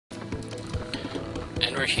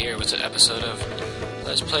And we're here with an episode of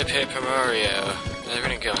Let's Play Paper Mario. We're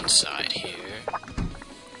gonna go inside here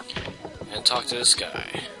and talk to this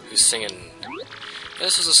guy who's singing.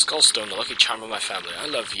 This is a skullstone, the lucky charm of my family. I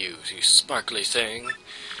love you, you sparkly thing.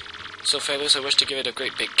 So fabulous, I wish to give it a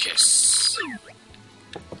great big kiss.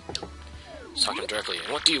 He's talking directly.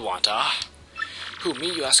 And what do you want, ah? Who,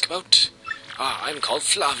 me, you ask about? Ah, I'm called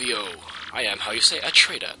Flavio. I am, how you say, a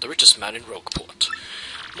trader, the richest man in Rogueport.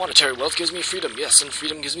 Monetary wealth gives me freedom, yes, and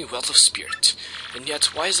freedom gives me wealth of spirit. And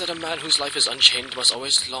yet, why is it a man whose life is unchained must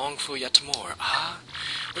always long for yet more? Ah?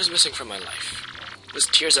 What is missing from my life? There's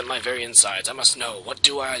tears at my very insides. I must know. What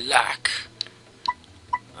do I lack?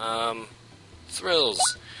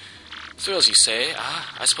 Thrills. Thrills, you say?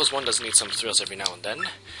 Ah, I suppose one does need some thrills every now and then.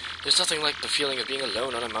 There's nothing like the feeling of being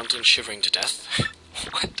alone on a mountain shivering to death.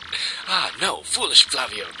 What? Ah, no, foolish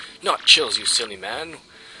Flavio. Not chills, you silly man.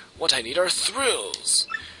 What I need are thrills.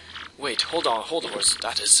 Wait, hold on, hold the horse.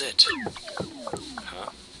 That is it.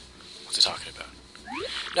 Huh? What's he talking about?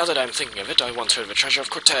 Now that I'm thinking of it, I once heard of a treasure of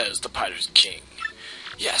Cortez, the pirate king.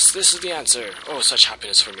 Yes, this is the answer. Oh, such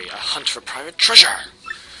happiness for me. A hunt for private treasure.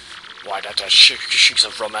 Why, that shrieks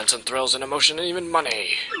of romance and thrills and emotion and even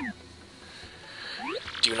money.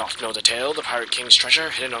 Do you not know the tale, the pirate king's treasure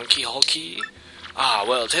hidden on Keyhole Key? Ah,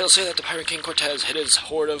 well, tales say that the pirate king Cortez hid his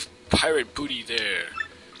hoard of pirate booty there.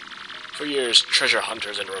 For years, treasure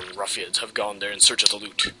hunters and ruffians have gone there in search of the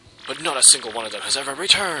loot, but not a single one of them has ever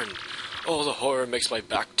returned. Oh, the horror makes my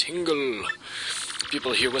back tingle.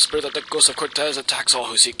 People here whisper that the ghost of Cortez attacks all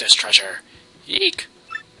who seek this treasure. Yeek!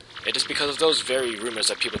 It is because of those very rumors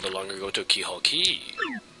that people no longer go to Keyhole Key.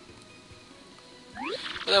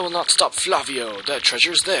 But that will not stop Flavio. The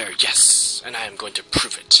treasure is there, yes, and I am going to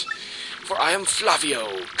prove it. For I am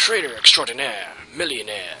Flavio, trader extraordinaire,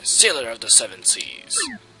 millionaire, sailor of the seven seas.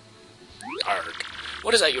 Arg.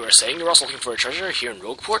 What is that you were saying? You're also looking for a treasure here in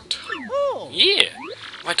Rogueport? Oh. Yeah.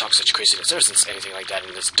 Why talk such craziness? There isn't anything like that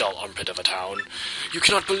in this dull armpit of a town. You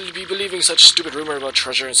cannot be believing such stupid rumor about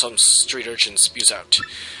treasure and some street urchin spews out.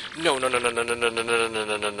 No, no, no, no, no, no, no, no, no, no,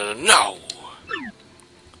 no, no, no, no.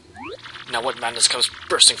 Now what madness comes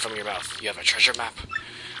bursting from your mouth? You have a treasure map?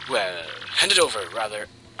 Well, hand it over, rather.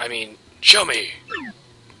 I mean, show me.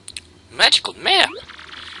 Magical map?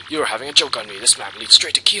 You are having a joke on me. This map leads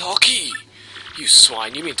straight to Keyhole Key. You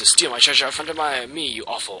swine, you mean to steal my treasure out from me, you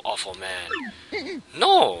awful, awful man.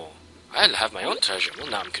 No, I'll have my own treasure. Well,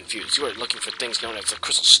 now I'm confused. You are looking for things known as the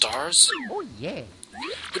crystal stars? Oh, yeah.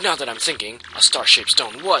 But now that I'm thinking, a star-shaped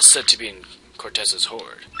stone was said to be in Cortez's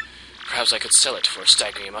hoard. Perhaps I could sell it for a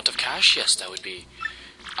staggering amount of cash? Yes, that would be...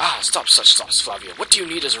 Ah, stop such thoughts, Flavio. What do you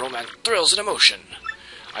need is romance, thrills, and emotion.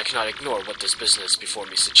 I cannot ignore what this business before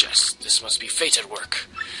me suggests. This must be fate at work.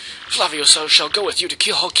 Flavio shall go with you to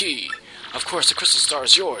Keyhole Key. Of course, the crystal star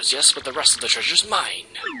is yours, yes, but the rest of the treasure's mine.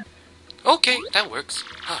 Okay, that works.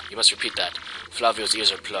 Huh, you must repeat that. Flavio's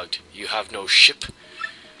ears are plugged. You have no ship?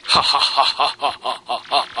 Ha ha ha ha ha ha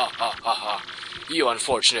ha ha ha ha ha. You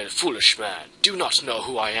unfortunate, foolish man. Do not know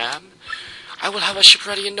who I am? I will have a ship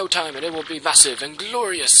ready in no time, and it will be massive and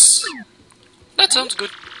glorious. That sounds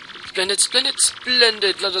good. Splendid, splendid,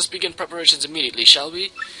 splendid. Let us begin preparations immediately, shall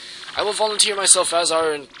we? I will volunteer myself as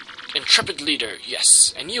our intrepid leader,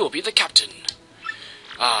 yes, and you will be the captain.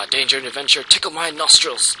 Ah, danger and adventure tickle my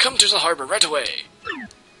nostrils. Come to the harbor right away.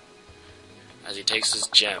 As he takes his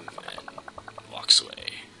gem and walks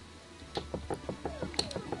away.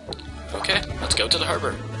 Okay, let's go to the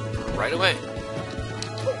harbor. Right away.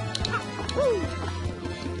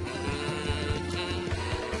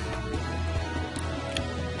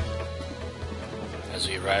 As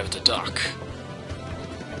we arrive at the dock.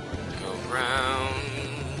 Go round.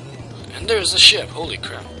 And there's the ship. Holy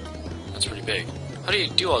crap. That's pretty big. How do you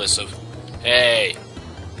do all this stuff? Hey!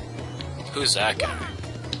 Who's that guy?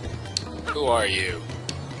 Who are you?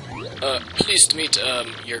 Pleased to meet,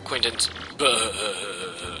 your acquaintance.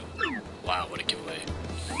 Wow, what a giveaway.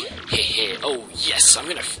 Hey, oh yes, I'm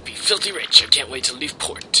gonna be filthy rich. I can't wait to leave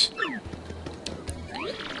port.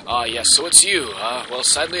 Ah, yes, so it's you, huh? Well,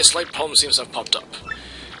 sadly a slight problem seems to have popped up.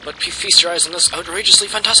 But feast your eyes on this outrageously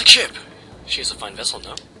fantastic ship. She is a fine vessel,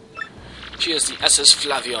 no? She is the SS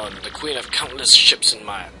Flavion, the queen of countless ships in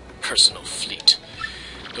my personal fleet.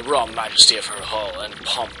 The raw majesty of her hull and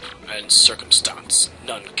pomp and circumstance,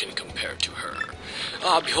 none can compare to her.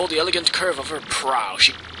 Ah, behold the elegant curve of her prow.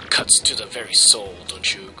 She cuts to the very soul,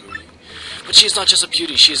 don't you agree? But she is not just a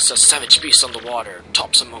beauty, she is a savage beast on the water,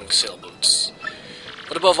 tops among sailboats.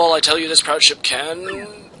 But above all, I tell you, this proud ship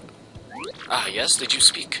can... Ah, yes, did you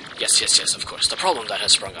speak? Yes, of course, the problem that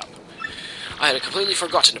has sprung up. I had completely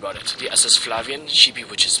forgotten about it. The SS Flavian, she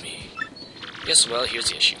bewitches me. Yes, well, here's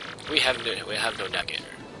the issue. We have no navigator.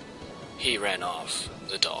 He ran off.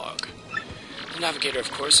 The dog. The navigator,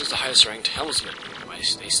 of course, is the highest-ranked helmsman.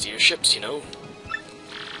 They steer ships, you know.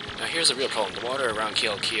 Now, here's the real problem. The water around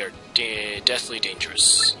KLK are deathly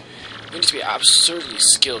dangerous. We need to be absurdly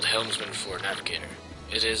skilled helmsman for a navigator.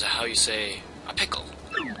 It is, how you say, a pickle.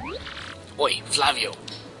 Oi, Flavio.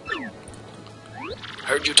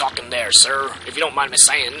 Heard you talking there, sir. If you don't mind me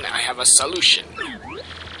saying, I have a solution.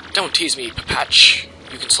 Don't tease me, Papatch.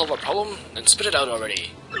 You can solve a problem? Then spit it out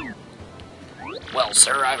already. Well,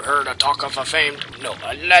 sir, I've heard a talk of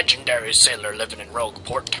a legendary sailor living in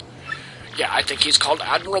Rogueport. Yeah, I think he's called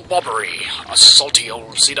Admiral Bobbery, a salty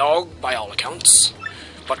old sea dog, by all accounts.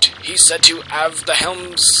 But he's said to have the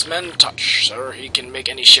helmsman touch, sir. He can make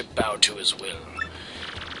any ship bow to his will.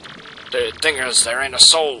 The thing is, there ain't a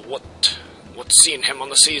soul what's seen him on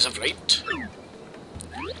the seas of late.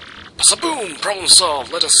 Boom! Problem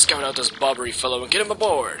solved. Let us scout out this Bobbery fellow and get him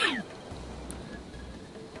aboard.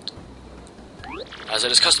 As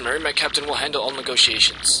it is customary, my captain will handle all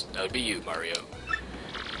negotiations. That would be you, Mario.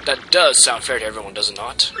 That does sound fair to everyone, does it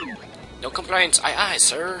not? No complaints. Aye, aye,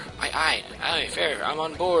 sir. Aye, aye. Aye, fair. I'm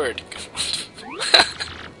on board.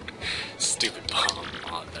 Stupid bomb.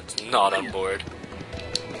 Oh, that's not on board.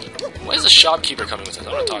 Why is the shopkeeper coming with us?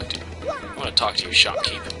 I want to talk to you. I want to talk to you,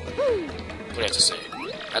 shopkeep. What do you have to say?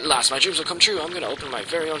 At last, my dreams will come true. I'm going to open my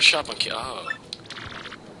very own shop on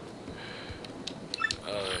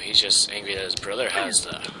Oh, he's just angry that his brother has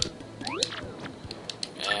the...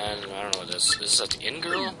 And, I don't know what this... This is the inn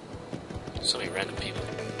girl? So many random people.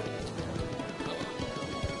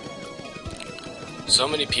 So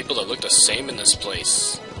many people that look the same in this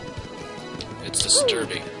place. It's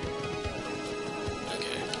disturbing.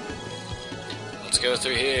 Okay. Let's go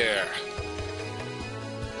through here.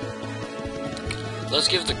 Let's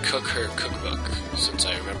give the cook her cookbook, since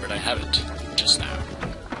I remembered I have it just now.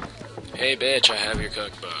 Hey bitch, I have your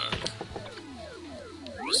cookbook.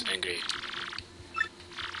 I'm just angry.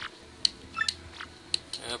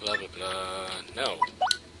 Blah blah blah. No.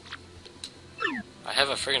 I have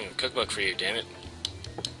a friggin' cookbook for you, damn it.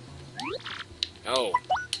 No.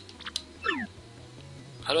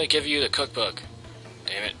 How do I give you the cookbook?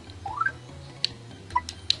 Damn it.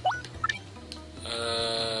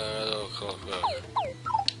 Cookbook.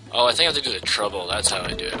 Oh, I think I have to do the trouble. That's how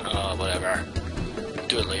I do it. Oh, whatever.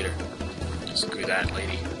 Do it later. Screw that,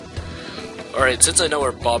 lady. Alright, since I know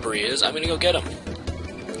where Bobbery is, I'm gonna go get him.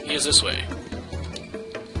 He is this way.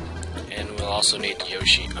 And we'll also need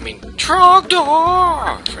Yoshi.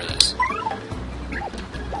 Trogdor! For this.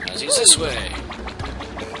 As he's this way.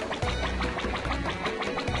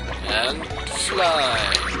 And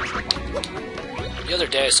fly. The other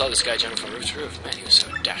day I saw this guy jumping from roof to roof. Man, he was so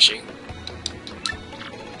dashing.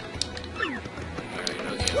 Alright,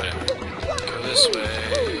 okay, whatever. Go this way.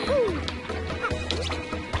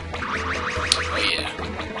 Oh yeah.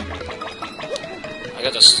 I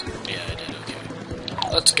got this. Yeah, I did, okay.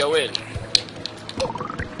 Let's go in.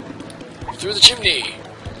 Through the chimney.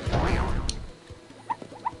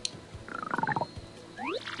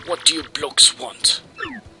 What do you blokes want?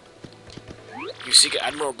 You seek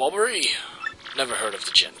Admiral Bobbery? Never heard of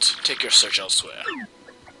the gent. Take your search elsewhere.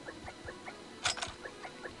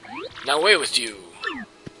 Now away with you.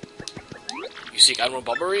 You seek Admiral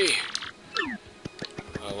Bobbery?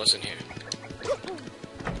 What's in here?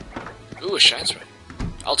 Ooh, a shine spray.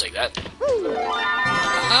 I'll take that.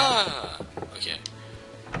 Ah! Okay.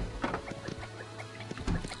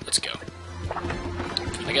 Let's go.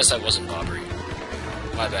 I guess that wasn't Bobbery.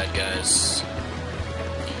 My bad, guys.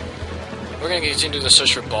 We're gonna continue the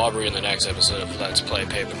search for Bobbery in the next episode of Let's Play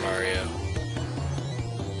Paper Mario.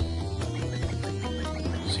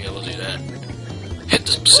 So yeah, we'll do that. Hit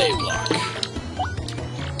the save block.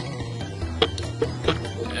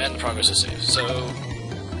 And progress is saved. So,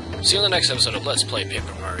 see you in the next episode of Let's Play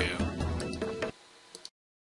Paper Mario.